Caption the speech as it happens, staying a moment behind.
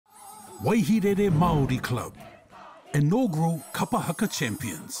Waihirere Māori Club, inaugural kaihaka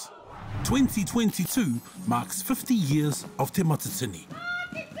champions. 2022 marks 50 years of Te Matatini.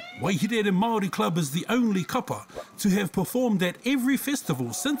 Waihirere Māori Club is the only kapa to have performed at every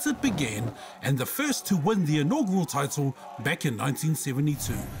festival since it began and the first to win the inaugural title back in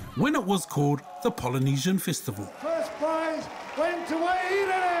 1972, when it was called the Polynesian Festival. First prize went to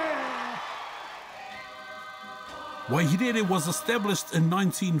Waihirere! Waihirere was established in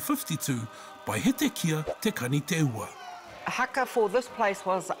 1952 by Hetekia Te Kani Te Ua. Haka for this place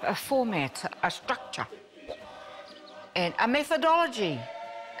was a format, a structure, and a methodology.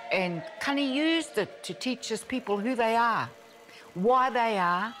 And Kani used it to teach his people who they are, why they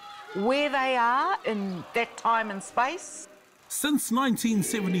are, where they are in that time and space. Since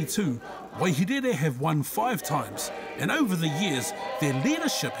 1972, Waihirere have won 5 times, and over the years, their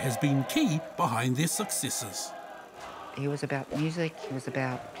leadership has been key behind their successes. He was about music, he was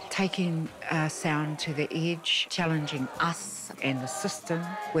about taking sound to the edge, challenging us and the system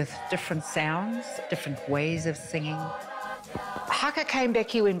with different sounds, different ways of singing. Haka came back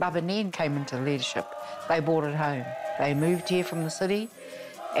here when Baba Nen came into leadership. They brought it home. They moved here from the city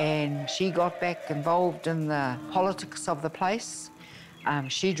and she got back involved in the politics of the place.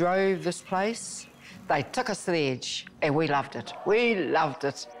 She drove this place. They took us to the edge and we loved it. We loved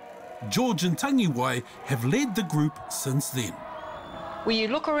it. George and Tangiwai have led the group since then. Well, you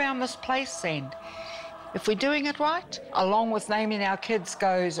look around this place and if we're doing it right, along with naming our kids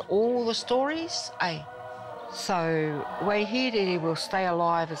goes all the stories, eh? So Waihirere will stay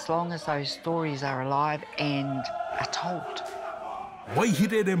alive as long as those stories are alive and are told.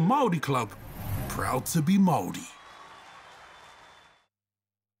 Waihirere Māori Club, proud to be Māori.